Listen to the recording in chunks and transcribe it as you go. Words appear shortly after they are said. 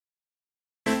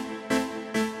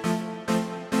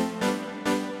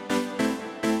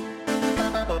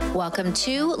Welcome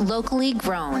to Locally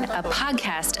Grown, a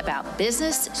podcast about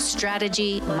business,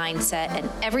 strategy, mindset, and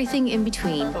everything in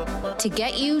between to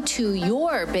get you to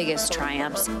your biggest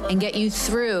triumphs and get you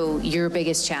through your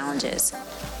biggest challenges.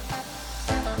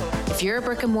 If you're a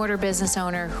brick and mortar business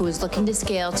owner who is looking to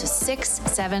scale to 6,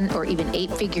 7, or even 8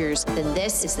 figures, then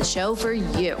this is the show for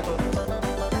you.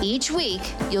 Each week,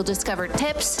 you'll discover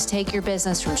tips to take your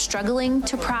business from struggling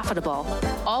to profitable,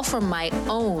 all from my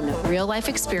own real-life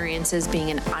experiences being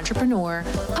an entrepreneur,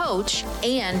 coach,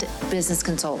 and business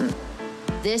consultant.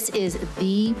 This is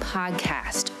the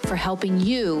podcast for helping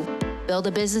you build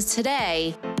a business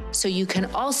today so you can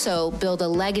also build a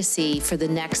legacy for the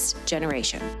next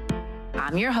generation.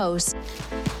 I'm your host,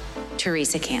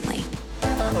 Teresa Cantley.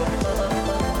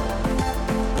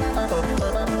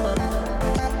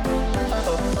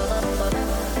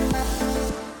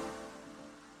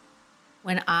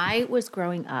 When I was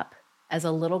growing up as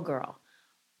a little girl,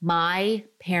 my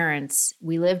parents,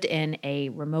 we lived in a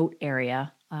remote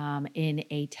area in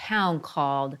a town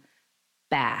called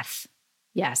Bath.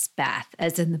 Yes, Bath,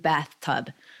 as in the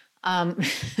bathtub. And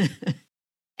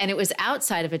it was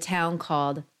outside of a town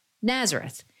called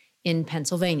Nazareth in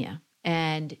Pennsylvania,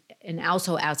 and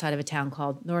also outside of a town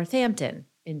called Northampton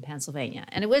in Pennsylvania.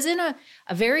 And it was in a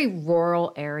very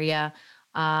rural area.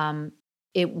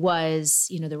 It was,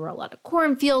 there were a lot of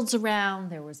cornfields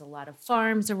around. There was a lot of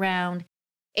farms around.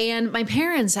 And my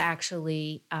parents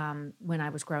actually, when I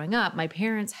was growing up, my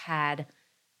parents had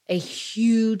a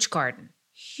huge garden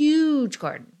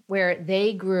where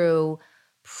they grew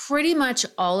pretty much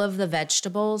all of the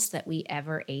vegetables that we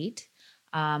ever ate.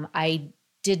 I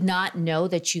did not know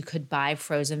that you could buy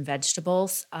frozen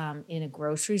vegetables in a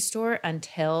grocery store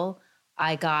until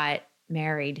I got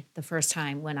married the first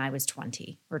time when I was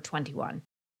 20 or 21.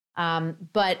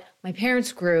 But my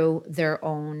parents grew their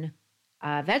own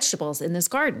vegetables in this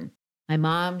garden. My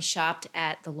mom shopped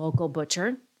at the local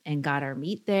butcher and got our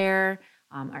meat there,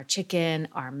 our chicken,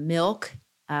 our milk.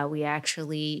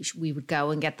 We would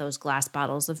go and get those glass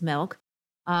bottles of milk.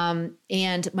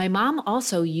 And my mom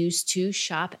also used to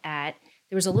shop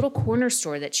there was a little corner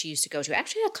store that she used to go to,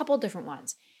 actually a couple different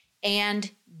ones.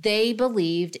 And they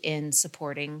believed in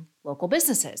supporting local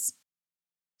businesses.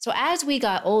 So as we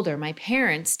got older, my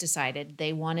parents decided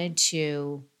they wanted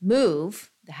to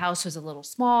move. The house was a little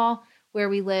small where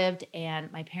we lived,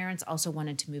 and my parents also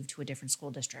wanted to move to a different school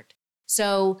district.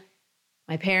 So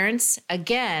my parents,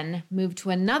 again, moved to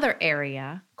another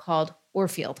area called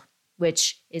Orfield,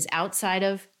 which is outside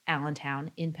of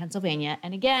Allentown in Pennsylvania.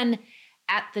 And again,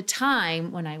 at the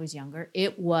time when I was younger,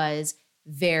 it was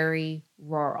very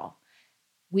rural.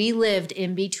 We lived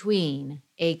in between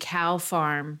a cow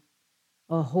farm,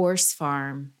 a horse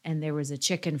farm, and there was a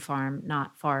chicken farm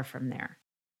not far from there.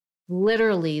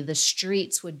 Literally, the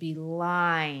streets would be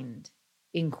lined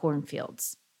in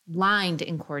cornfields.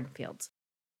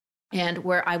 And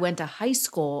where I went to high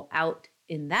school out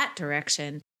in that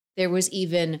direction, there was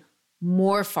even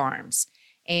more farms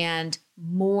and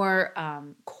more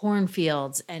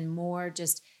cornfields and more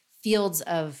just fields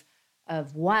of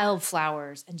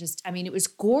wildflowers and it was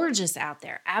gorgeous out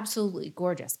there, absolutely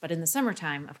gorgeous. But in the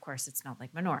summertime, of course, it smelled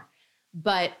like manure.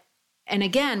 And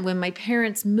again, when my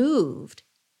parents moved,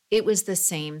 it was the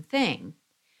same thing.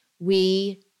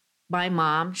 My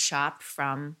mom shopped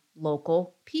from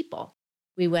local people.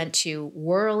 We went to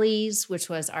Worley's, which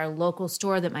was our local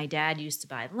store that my dad used to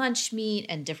buy lunch meat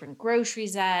and different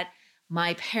groceries at.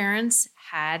 My parents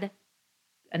had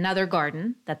another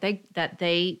garden that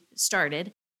they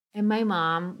started. And my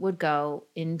mom would go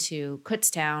into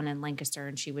Kutztown and Lancaster,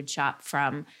 and she would shop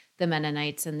from the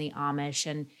Mennonites and the Amish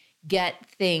and get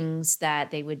things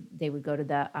that they would go to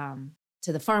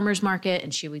the farmer's market,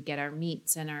 and she would get our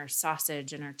meats and our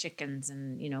sausage and our chickens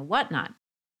and whatnot.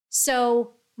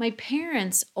 So my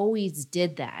parents always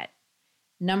did that.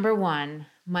 Number one,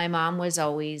 my mom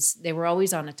they were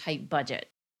always on a tight budget.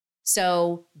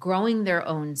 So growing their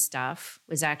own stuff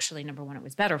was actually, number one, it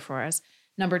was better for us.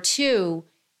 Number two,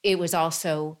 it was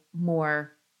also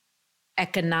more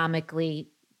economically,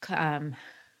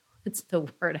 what's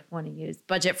the word I want to use?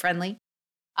 Budget friendly.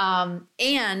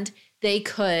 And they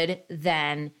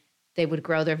would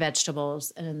grow their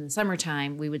vegetables. And in the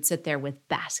summertime, we would sit there with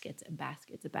baskets and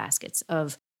baskets and baskets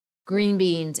of green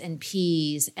beans and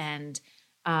peas and,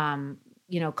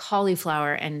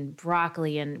 cauliflower and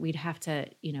broccoli. And we'd have to,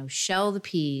 shell the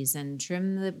peas and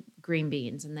trim the green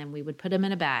beans. And then we would put them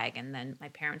in a bag. And then my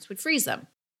parents would freeze them.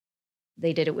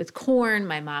 They did it with corn.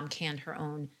 My mom canned her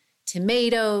own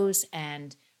tomatoes.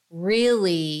 And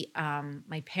really,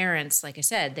 my parents, like I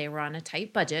said, they were on a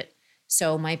tight budget.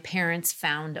 So my parents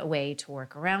found a way to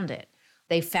work around it.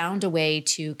 they found a way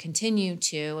to continue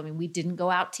to, I mean, we didn't go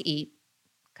out to eat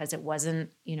because it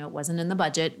wasn't in the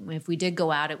budget. If we did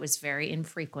go out, it was very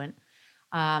infrequent.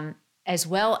 As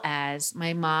well as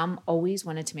my mom always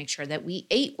wanted to make sure that we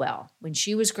ate well. When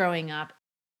she was growing up,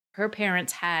 her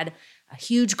parents had a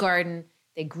huge garden.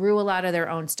 They grew a lot of their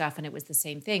own stuff, and it was the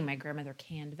same thing. My grandmother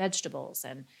canned vegetables,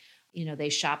 and they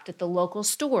shopped at the local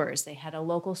stores. They had a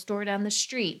local store down the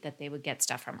street that they would get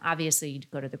stuff from. Obviously,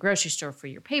 you'd go to the grocery store for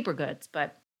your paper goods,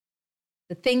 but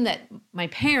the thing that my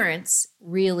parents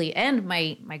really, and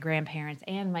my grandparents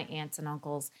and my aunts and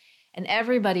uncles, and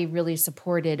everybody really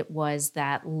supported was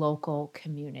that local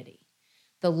community,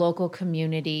 the local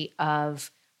community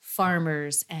of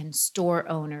farmers and store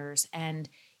owners and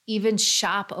even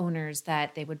shop owners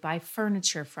that they would buy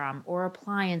furniture from or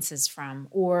appliances from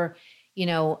or,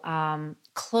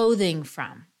 clothing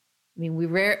from. I mean,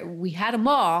 we had a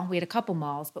mall, we had a couple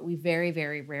malls, but we very,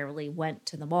 very rarely went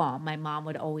to the mall. My mom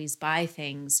would always buy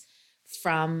things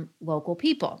from local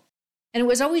people. And it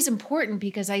was always important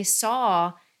because I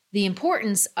saw the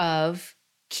importance of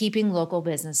keeping local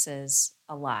businesses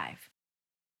alive.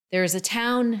 There is a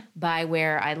town by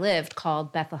where I lived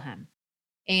called Bethlehem.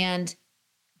 And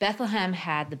Bethlehem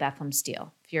had the Bethlehem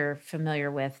Steel. If you're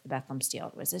familiar with the Bethlehem Steel,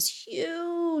 it was this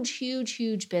huge, huge,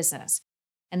 huge business.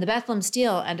 And the Bethlehem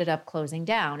Steel ended up closing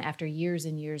down after years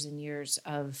and years and years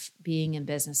of being in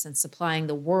business and supplying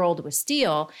the world with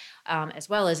steel, as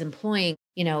well as employing,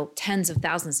 tens of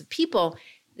thousands of people.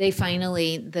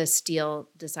 The steel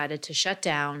decided to shut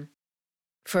down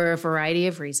for a variety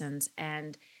of reasons.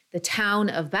 And the town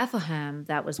of Bethlehem,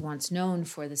 that was once known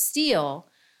for the steel,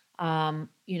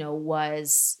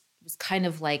 was kind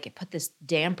of like it put this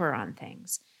damper on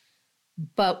things.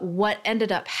 But what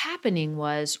ended up happening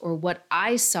was, or what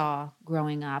I saw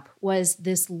growing up, was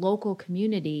this local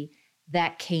community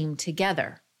that came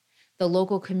together. The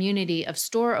local community of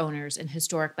store owners in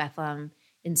historic Bethlehem,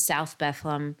 in South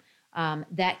Bethlehem,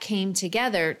 that came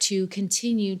together to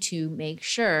continue to make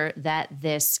sure that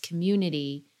this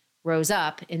community rose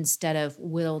up instead of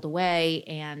whittled away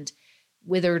and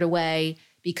withered away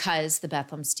because the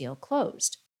Bethlehem Steel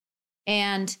closed.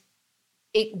 And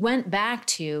it went back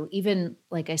to, even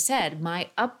like I said, my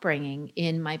upbringing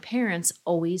in my parents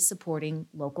always supporting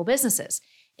local businesses.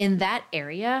 In that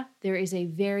area, there is a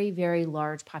very, very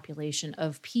large population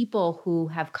of people who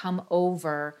have come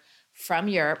over from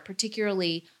Europe,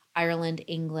 particularly Ireland,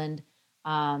 England,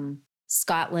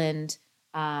 Scotland,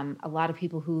 a lot of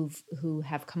people who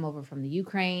have come over from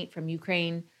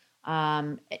Ukraine,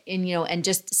 and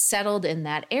just settled in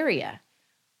that area,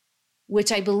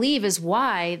 which I believe is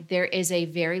why there is a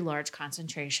very large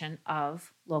concentration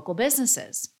of local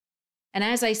businesses. And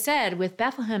as I said, with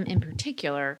Bethlehem in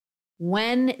particular,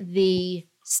 when the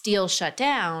steel shut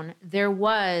down, there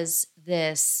was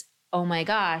this, oh my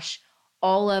gosh,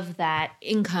 all of that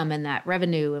income and that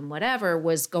revenue and whatever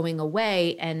was going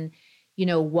away, and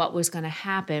what was going to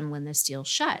happen when the steel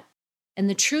shut. And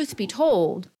the truth be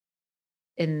told,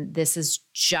 and this is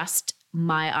just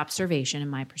my observation and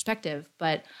my perspective,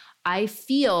 but I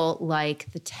feel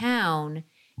like the town,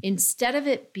 instead of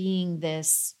it being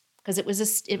this, because it was a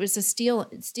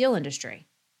steel industry,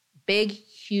 big,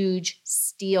 huge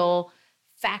steel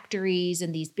factories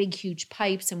and these big, huge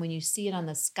pipes. And when you see it on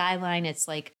the skyline, it's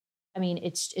like,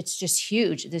 it's just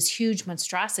huge, this huge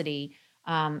monstrosity.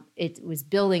 It was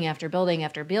building after building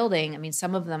after building.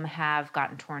 Some of them have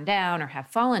gotten torn down or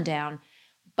have fallen down,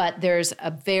 but there's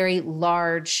a very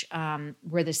large,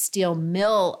 where the steel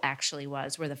mill actually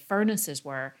was, where the furnaces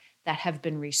were, that have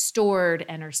been restored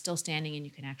and are still standing, and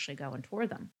you can actually go and tour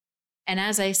them. And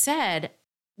as I said,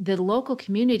 the local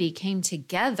community came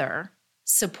together,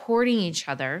 supporting each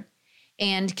other,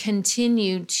 and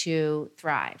continued to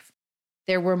thrive.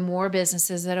 There were more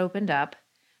businesses that opened up.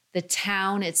 The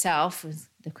town itself,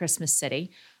 the Christmas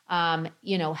city, kind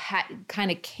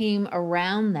of came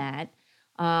around that,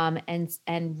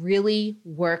 and really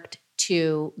worked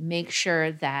to make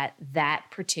sure that that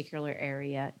particular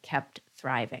area kept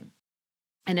thriving.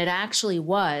 And it actually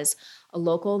was a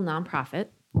local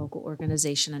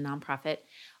organization, a nonprofit,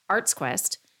 Arts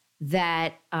Quest,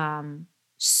 that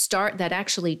that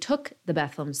actually took the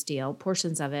Bethlehem Steel,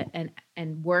 portions of it,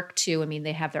 and worked to,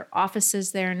 they have their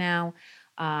offices there now,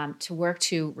 to work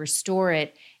to restore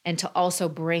it and to also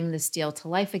bring the steel to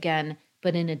life again,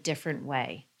 but in a different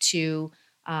way.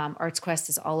 Arts Quest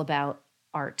is all about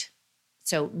art.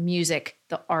 So music,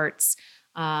 the arts,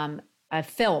 a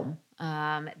film.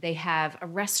 They have a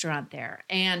restaurant there.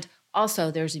 And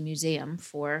also there's a museum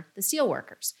for the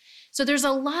steelworkers. So there's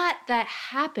a lot that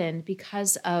happened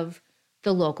because of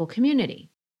the local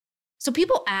community. So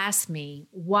people ask me,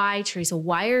 why, Teresa,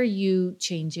 why are you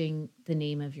changing the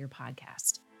name of your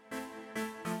podcast?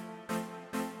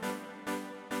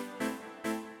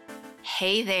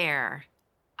 Hey there.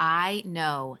 I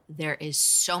know there is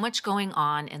so much going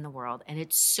on in the world, and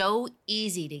it's so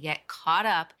easy to get caught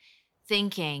up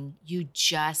thinking you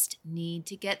just need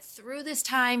to get through this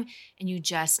time and you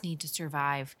just need to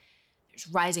survive. There's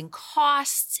rising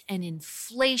costs and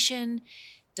inflation,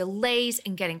 delays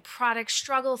in getting products,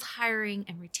 struggles hiring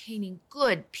and retaining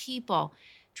good people,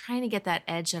 trying to get that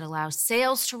edge that allows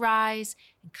sales to rise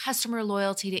and customer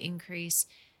loyalty to increase,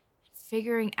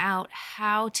 figuring out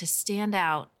how to stand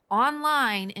out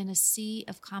online in a sea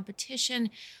of competition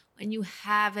when you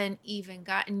haven't even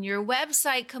gotten your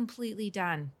website completely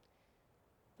done.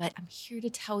 But I'm here to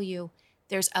tell you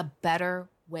there's a better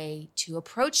way to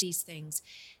approach these things.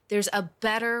 There's a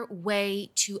better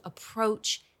way to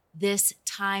approach this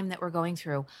time that we're going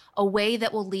through, a way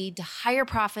that will lead to higher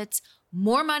profits,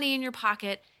 more money in your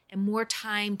pocket, and more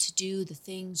time to do the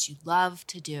things you love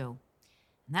to do.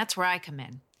 And that's where I come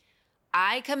in.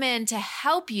 I come in to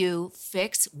help you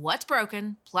fix what's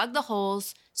broken, plug the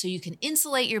holes, so you can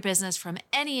insulate your business from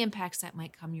any impacts that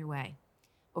might come your way.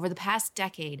 Over the past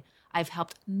decade, I've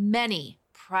helped many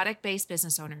product-based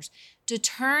business owners to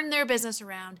turn their business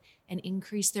around and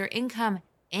increase their income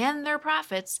and their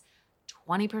profits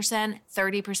 20%,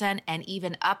 30%, and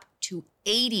even up to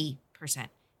 80%.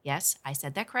 Yes, I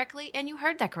said that correctly, and you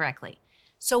heard that correctly.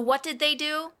 So what did they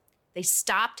do? They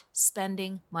stopped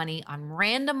spending money on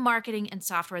random marketing and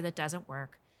software that doesn't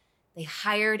work. They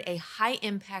hired a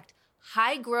high-impact,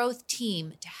 high-growth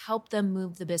team to help them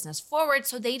move the business forward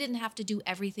so they didn't have to do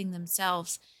everything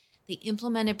themselves. They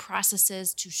implemented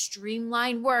processes to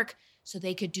streamline work so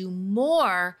they could do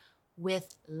more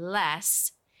with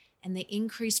less, and they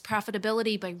increased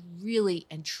profitability by really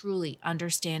and truly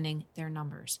understanding their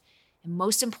numbers. And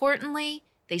most importantly,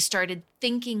 they started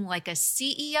thinking like a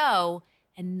CEO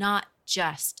and not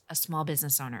just a small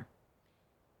business owner.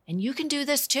 And you can do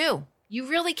this too. You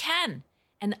really can.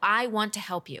 And I want to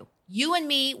help you. You and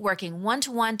me working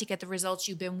one-to-one to get the results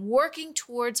you've been working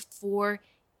towards for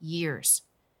years.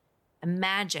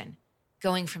 Imagine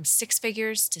going from 6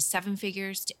 figures to 7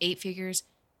 figures to 8 figures,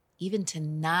 even to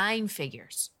 9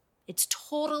 figures. It's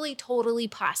totally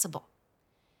possible.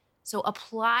 So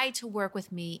apply to work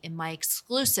with me in my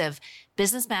exclusive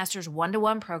Business Masters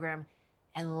one-to-one program,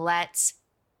 and let's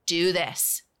do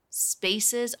this.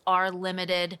 Spaces are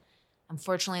limited.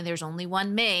 Unfortunately, there's only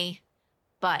one me,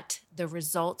 but the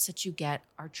results that you get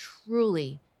are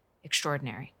truly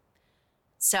extraordinary.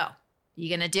 So, you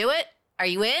gonna do it? Are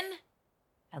you in?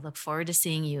 I look forward to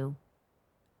seeing you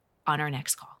on our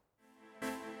next call.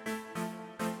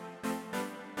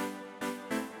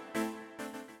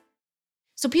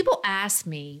 So people ask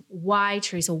me, why,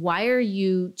 Teresa, why are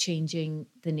you changing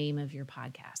the name of your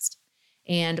podcast?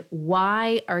 And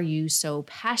why are you so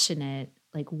passionate?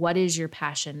 Like, what is your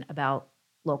passion about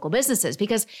local businesses?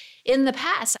 Because in the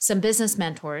past, some business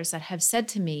mentors that have said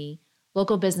to me,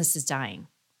 local business is dying.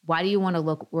 Why do you want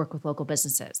to work with local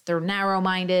businesses? They're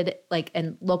narrow-minded,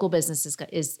 and local business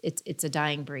it's a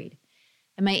dying breed.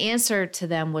 And my answer to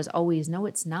them was always, no,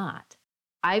 it's not.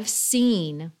 I've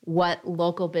seen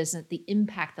the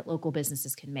impact that local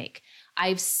businesses can make.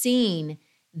 I've seen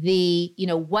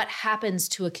what happens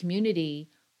to a community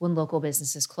when local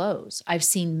businesses close. I've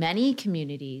seen many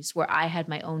communities where I had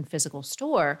my own physical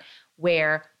store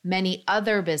where many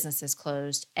other businesses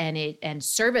closed and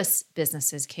service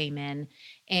businesses came in,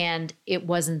 and it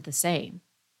wasn't the same.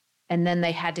 And then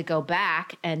they had to go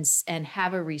back and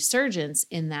have a resurgence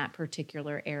in that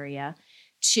particular area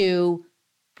to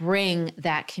bring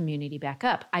that community back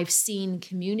up. I've seen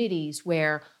communities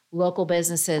where local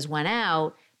businesses went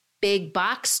out, big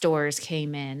box stores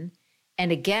came in,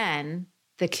 and again,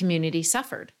 the community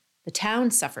suffered. The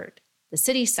town suffered. The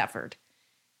city suffered.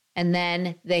 And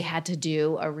then they had to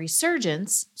do a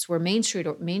resurgence. It's where Main Street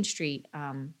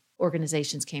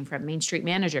organizations came from, Main Street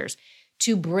managers,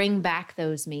 to bring back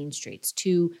those main streets,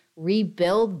 to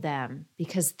rebuild them,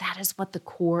 because that is what the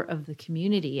core of the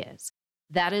community is.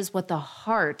 That is what the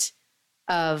heart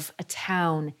of a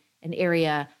town, an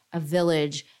area, a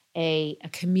village, a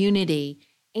community,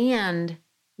 and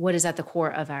what is at the core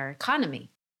of our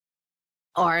economy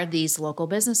are these local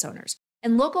business owners.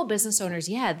 And local business owners,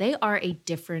 they are a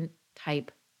different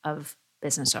type of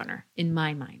business owner in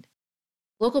my mind.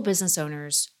 Local business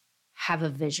owners have a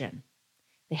vision.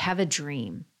 They have a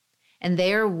dream, and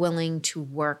they are willing to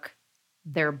work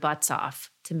their butts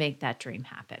off to make that dream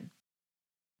happen.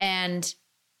 And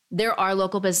there are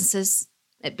local business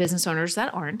owners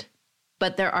that aren't,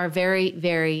 but there are very,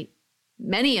 very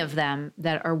many of them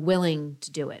that are willing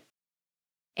to do it.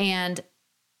 And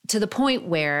to the point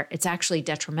where it's actually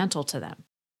detrimental to them.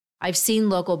 I've seen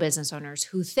local business owners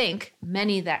who think,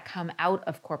 many that come out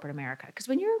of corporate America, because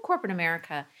when you're in corporate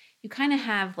America, you kind of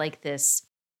have like this,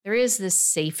 there is this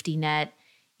safety net,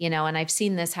 and I've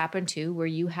seen this happen too, where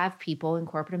you have people in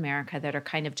corporate America that are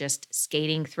kind of just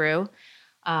skating through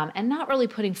and not really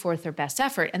putting forth their best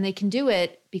effort. And they can do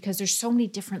it because there's so many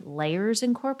different layers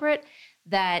in corporate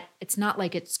that it's not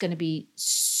like it's going to be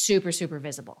super, super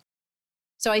visible.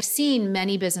 So I've seen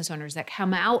many business owners that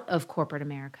come out of corporate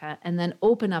America and then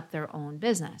open up their own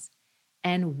business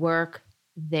and work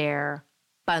their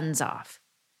buns off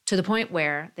to the point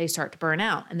where they start to burn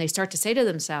out and they start to say to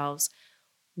themselves,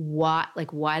 why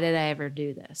did I ever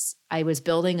do this? I was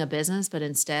building a business, but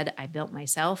instead I built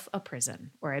myself a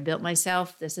prison, or I built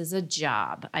myself, this is a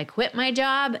job. I quit my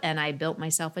job and I built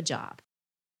myself a job.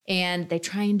 And they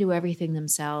try and do everything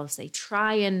themselves. They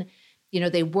try and,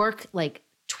 they work like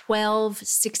 12,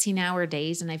 16-hour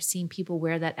days. And I've seen people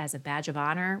wear that as a badge of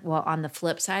honor. Well, on the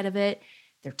flip side of it,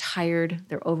 they're tired,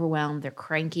 they're overwhelmed, they're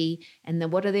cranky. And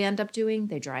then what do they end up doing?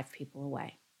 They drive people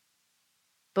away.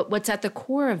 But what's at the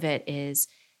core of it is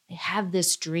they have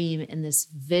this dream and this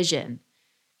vision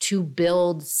to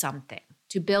build something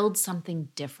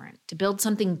different, to build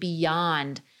something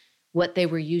beyond what they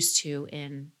were used to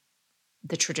in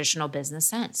the traditional business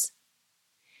sense.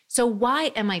 So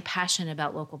why am I passionate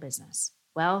about local business?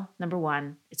 Well, number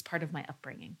one, it's part of my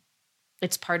upbringing.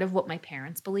 It's part of what my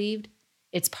parents believed.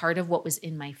 It's part of what was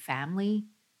in my family.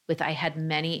 I had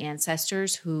many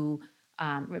ancestors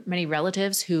many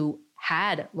relatives who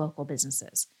had local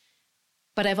businesses.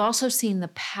 But I've also seen the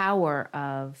power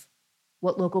of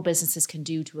what local businesses can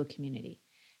do to a community,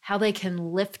 how they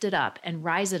can lift it up and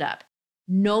rise it up,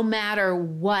 no matter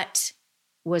what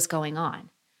was going on.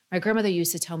 My grandmother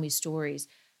used to tell me stories.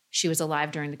 She was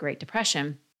alive during the Great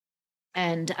Depression.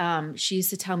 And she used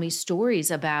to tell me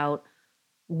stories about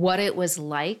what it was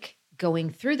like going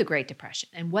through the Great Depression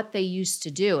and what they used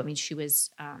to do. I mean, she was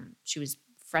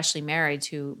freshly married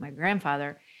to my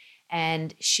grandfather,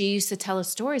 and she used to tell us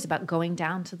stories about going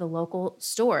down to the local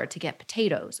store to get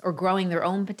potatoes, or growing their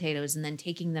own potatoes and then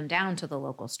taking them down to the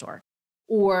local store,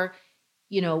 or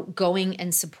going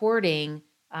and supporting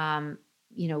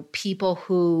people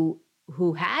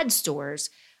who had stores.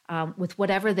 With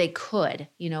whatever they could,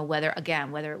 whether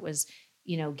it was,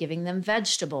 giving them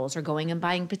vegetables or going and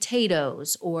buying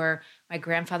potatoes. Or my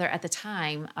grandfather at the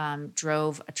time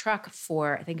drove a truck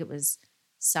for, I think it was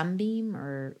Sunbeam,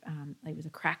 or it was a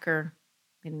cracker,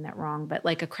 getting that wrong, but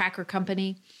like a cracker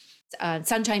company,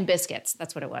 Sunshine Biscuits,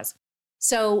 that's what it was.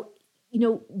 So,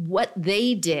 what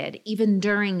they did even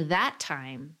during that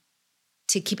time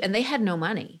to keep, and they had no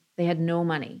money,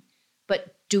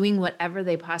 but doing whatever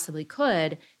they possibly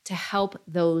could to help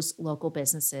those local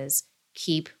businesses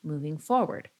keep moving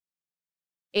forward.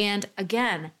 And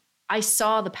again, I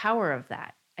saw the power of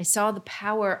that. I saw the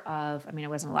power of, I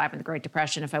wasn't alive in the Great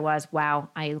Depression. If I was, wow,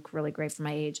 I look really great for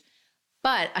my age.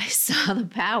 But I saw the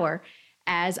power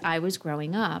as I was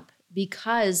growing up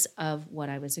because of what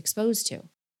I was exposed to.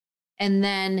 And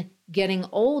then getting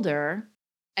older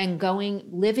and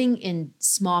living in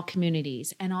small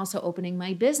communities, and also opening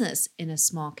my business in a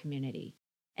small community,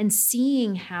 and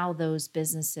seeing how those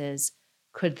businesses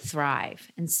could thrive,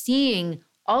 and seeing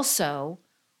also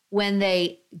when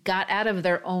they got out of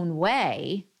their own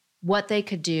way, what they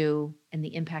could do and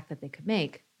the impact that they could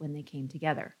make when they came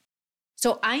together.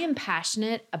 So I am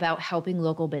passionate about helping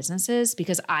local businesses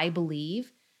because I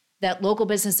believe that local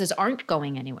businesses aren't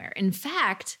going anywhere. In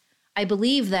fact, I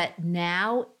believe that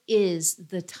now is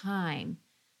the time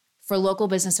for local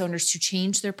business owners to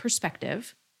change their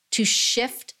perspective, to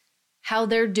shift how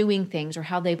they're doing things or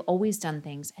how they've always done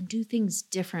things, and do things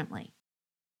differently.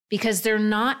 Because they're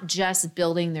not just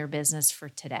building their business for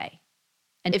today.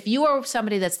 And if you are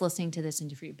somebody that's listening to this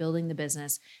and if you're building the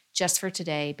business just for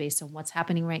today based on what's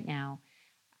happening right now,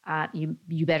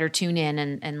 you better tune in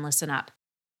and listen up.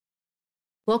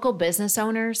 Local business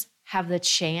owners have the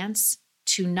chance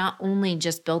to not only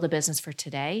just build a business for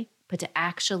today, but to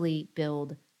actually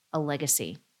build a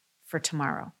legacy for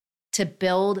tomorrow, to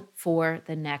build for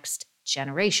the next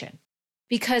generation.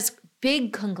 Because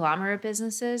big conglomerate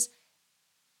businesses,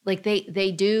 like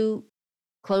they do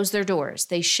close their doors,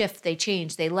 they shift, they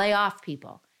change, they lay off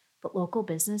people. But local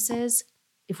businesses,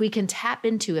 if they can tap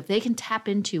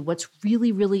into what's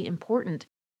really, really important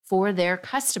for their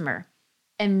customer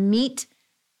and meet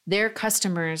their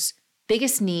customers'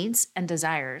 biggest needs and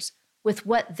desires with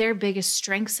what their biggest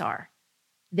strengths are,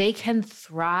 they can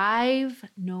thrive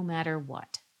no matter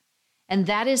what. And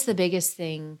that is the biggest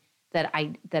thing that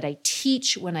I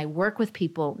teach when I work with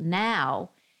people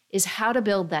now is how to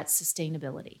build that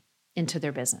sustainability into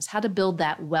their business, how to build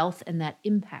that wealth and that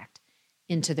impact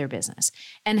into their business,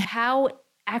 and how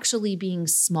actually being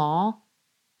small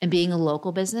and being a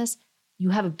local business, you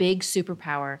have a big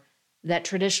superpower that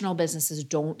traditional businesses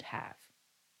don't have.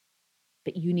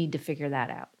 But you need to figure that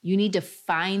out. You need to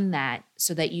find that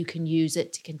so that you can use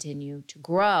it to continue to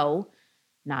grow,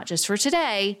 not just for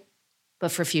today,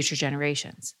 but for future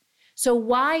generations. So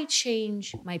why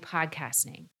change my podcast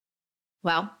name?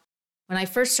 Well, when I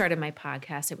first started my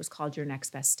podcast, it was called Your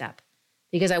Next Best Step,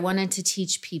 because I wanted to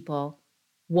teach people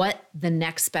what the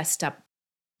next best step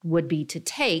would be to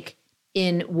take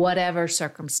in whatever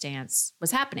circumstance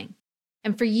was happening.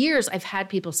 And for years, I've had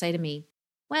people say to me,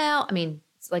 well, I mean,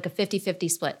 it's like a 50-50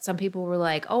 split. Some people were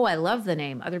like, oh, I love the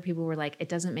name. Other people were like, it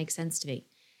doesn't make sense to me.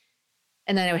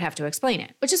 And then I would have to explain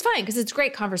it, which is fine because it's a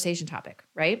great conversation topic,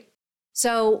 right?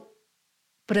 So,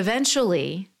 but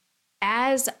eventually,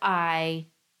 after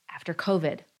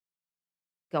COVID,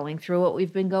 going through what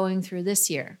we've been going through this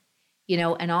year,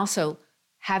 and also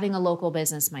having a local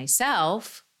business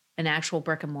myself, an actual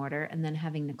brick and mortar, and then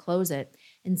having to close it,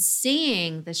 and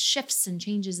seeing the shifts and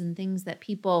changes and things that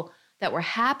were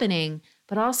happening,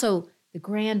 but also the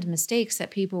grand mistakes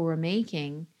that people were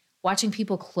making, watching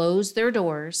people close their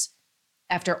doors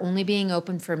after only being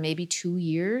open for maybe 2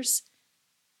 years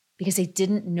because they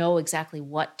didn't know exactly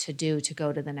what to do to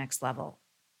go to the next level.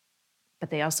 But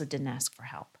they also didn't ask for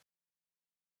help.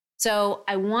 So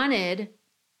I wanted,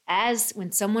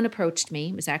 when someone approached me,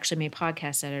 it was actually my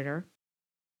podcast editor,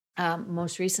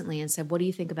 most recently, and said, what do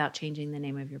you think about changing the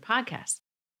name of your podcast?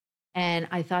 And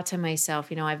I thought to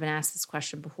myself, I've been asked this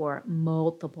question before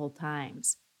multiple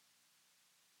times,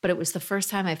 but it was the first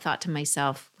time I thought to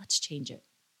myself, let's change it.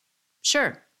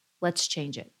 Sure, let's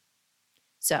change it.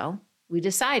 So we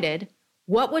decided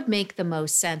what would make the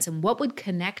most sense and what would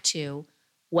connect to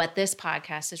what this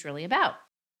podcast is really about.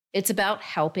 It's about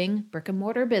helping brick and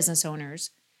mortar business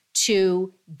owners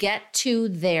to get to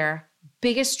their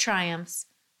biggest triumphs,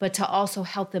 but to also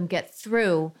help them get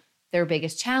through their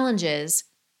biggest challenges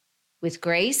with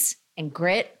grace and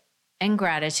grit and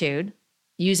gratitude,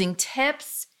 using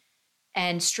tips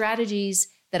and strategies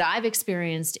that I've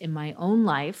experienced in my own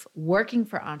life, working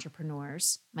for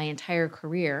entrepreneurs my entire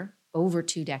career, over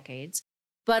 2 decades,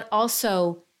 but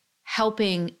also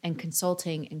helping and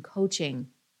consulting and coaching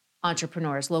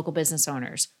entrepreneurs, local business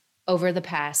owners over the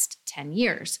past 10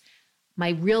 years. My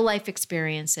real life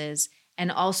experiences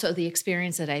and also the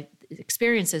experiences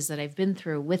that I've been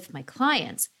through with my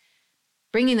clients,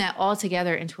 bringing that all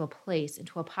together into a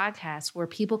podcast where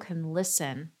people can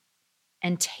listen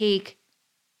and take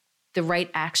the right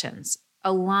actions,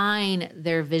 align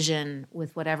their vision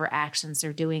with whatever actions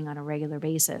they're doing on a regular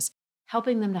basis,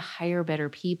 helping them to hire better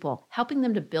people, helping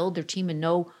them to build their team and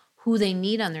know who they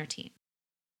need on their team.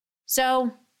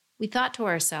 So we thought to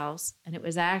ourselves, and it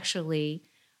was actually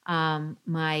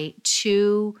my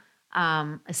 2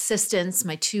 assistants,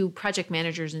 my 2 project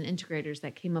managers and integrators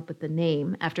that came up with the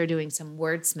name after doing some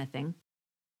wordsmithing,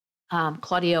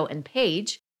 Claudio and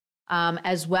Paige,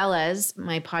 as well as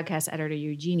my podcast editor,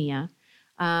 Eugenia,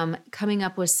 coming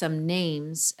up with some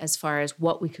names as far as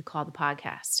what we could call the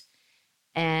podcast.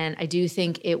 And I do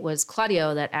think it was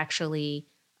Claudio that actually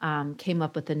came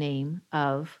up with the name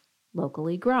of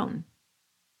Locally Grown.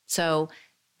 So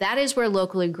that is where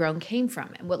Locally Grown came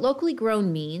from. And what Locally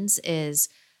Grown means is,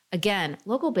 again,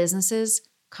 local businesses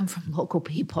come from local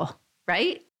people,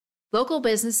 right? Local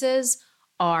businesses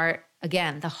are,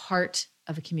 again, the heart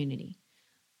of a community.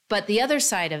 But the other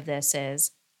side of this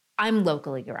is I'm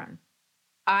locally grown.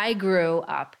 I grew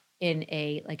up in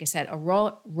like I said, a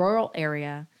rural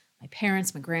area. My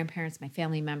parents, my grandparents, my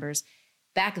family members,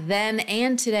 back then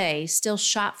and today, still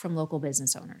shop from local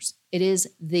business owners. It is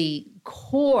the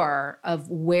core of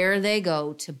where they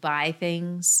go to buy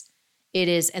things. It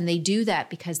is, and they do that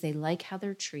because they like how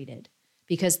they're treated,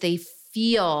 because they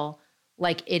feel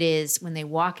like it is when they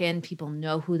walk in, people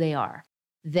know who they are.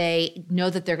 They know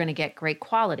that they're going to get great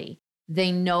quality.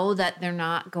 They know that they're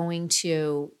not going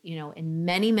to, in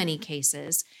many, many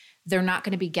cases, they're not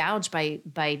going to be gouged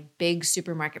by big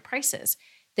supermarket prices.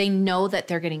 They know that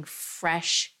they're getting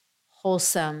fresh,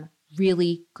 wholesome,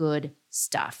 really good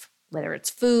stuff, whether it's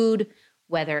food,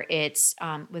 whether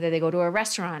they go to a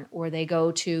restaurant or they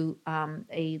go to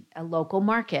a local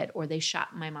market, or they shop.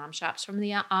 My mom shops from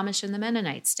the Amish and the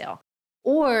Mennonites still.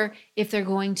 Or if they're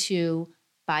going to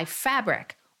buy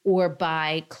fabric or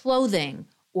buy clothing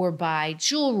or buy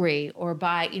jewelry or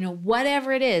buy,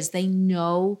 whatever it is, they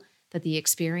know that the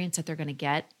experience that they're going to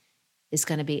get is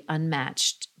going to be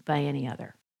unmatched by any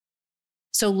other.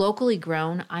 So locally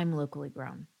grown, I'm locally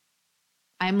grown.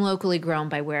 I'm locally grown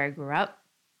by where I grew up.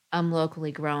 I'm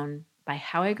locally grown by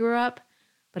how I grew up,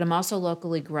 but I'm also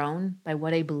locally grown by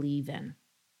what I believe in.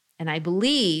 And I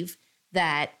believe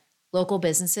that local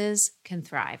businesses can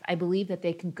thrive. I believe that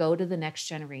they can go to the next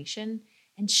generation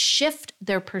and shift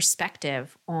their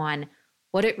perspective on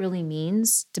what it really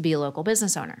means to be a local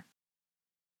business owner.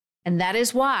 And that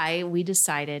is why we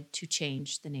decided to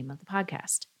change the name of the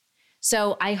podcast.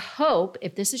 So I hope,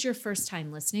 if this is your first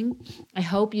time listening, I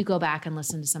hope you go back and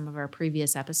listen to some of our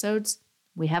previous episodes.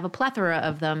 We have a plethora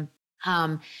of them.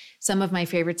 Some of my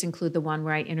favorites include the one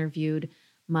where I interviewed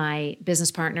my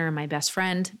business partner and my best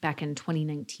friend back in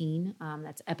 2019.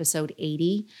 That's episode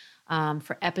 80.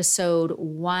 For episode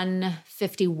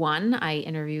 151, I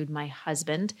interviewed my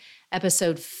husband.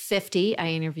 Episode 50, I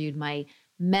interviewed my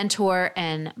mentor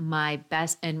and my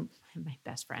best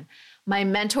friend, my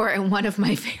mentor and one of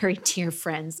my very dear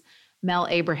friends, Mel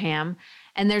Abraham.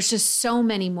 And there's just so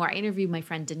many more. I interviewed my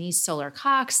friend Denise Solar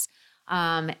Cox,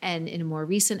 and in a more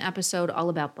recent episode, all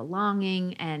about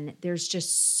belonging. And there's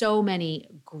just so many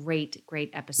great,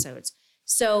 great episodes.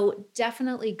 So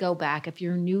definitely go back. If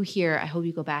you're new here, I hope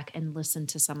you go back and listen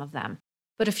to some of them.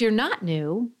 But if you're not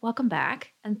new, welcome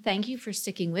back. And thank you for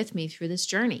sticking with me through this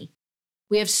journey.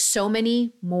 We have so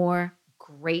many more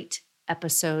great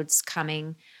episodes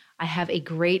coming. I have a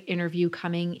great interview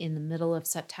coming in the middle of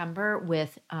September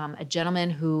with a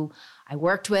gentleman who I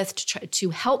worked with to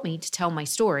help me to tell my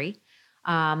story,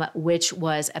 which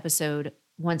was episode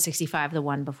 165, the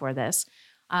one before this.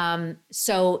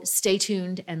 So stay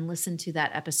tuned and listen to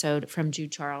that episode from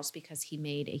Jude Charles because he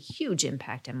made a huge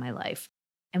impact in my life.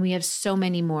 And we have so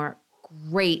many more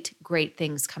great, great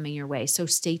things coming your way. So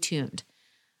stay tuned.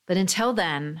 But until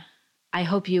then, I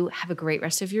hope you have a great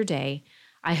rest of your day.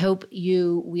 I hope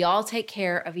we all take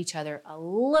care of each other a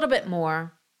lot bit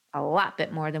more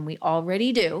than we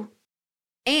already do.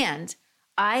 And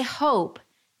I hope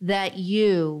that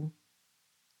you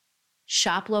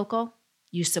shop local,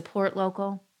 you support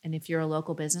local, and if you're a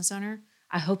local business owner,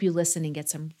 I hope you listen and get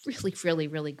some really, really,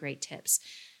 really great tips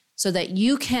so that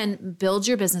you can build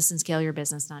your business and scale your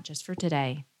business, not just for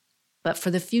today, but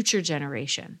for the future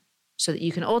generation, so that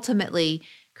you can ultimately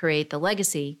create the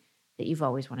legacy that you've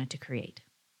always wanted to create.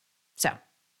 So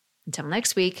until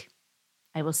next week,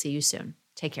 I will see you soon.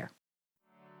 Take care.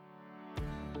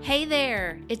 Hey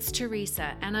there, it's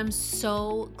Teresa, and I'm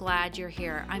so glad you're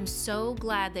here. I'm so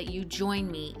glad that you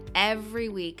join me every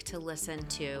week to listen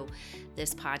to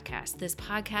this podcast. This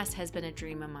podcast has been a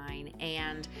dream of mine,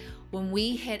 and when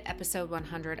we hit episode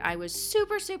 100, I was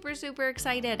super, super, super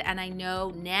excited, and I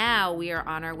know now we are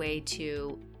on our way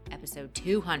to episode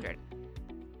 200.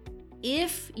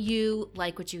 If you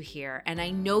like what you hear, and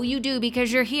I know you do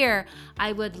because you're here,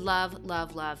 I would love,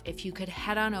 love, love if you could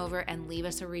head on over and leave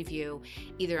us a review,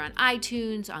 either on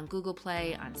iTunes, on Google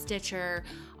Play, on Stitcher,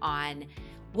 on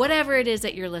whatever it is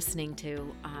that you're listening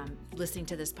to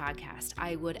this podcast.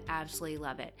 I would absolutely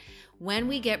love it. When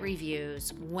we get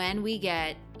reviews, when we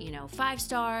get 5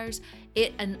 stars,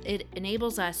 it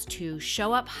enables us to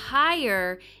show up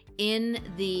higher in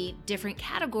the different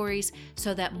categories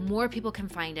so that more people can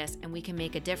find us and we can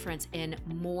make a difference in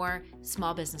more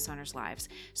small business owners' lives.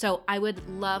 So I would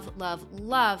love, love,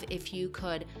 love if you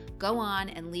could go on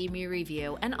and leave me a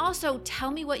review, and also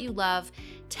tell me what you love,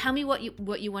 tell me what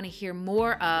you want to hear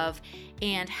more of,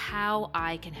 and how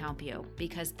I can help you,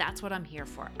 because that's what I'm here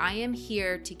for. I am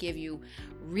here to give you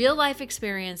real life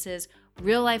experiences,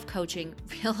 real life coaching,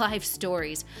 real life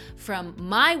stories from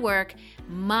my work,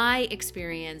 my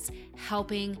experience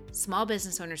helping small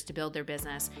business owners to build their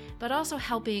business, but also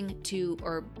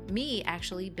me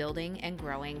actually building and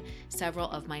growing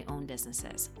several of my own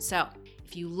businesses. So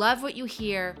if you love what you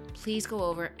hear, please go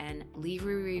over and leave a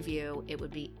review. It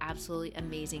would be absolutely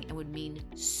amazing and would mean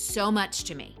so much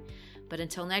to me. But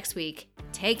until next week,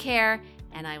 take care,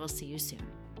 and I will see you soon.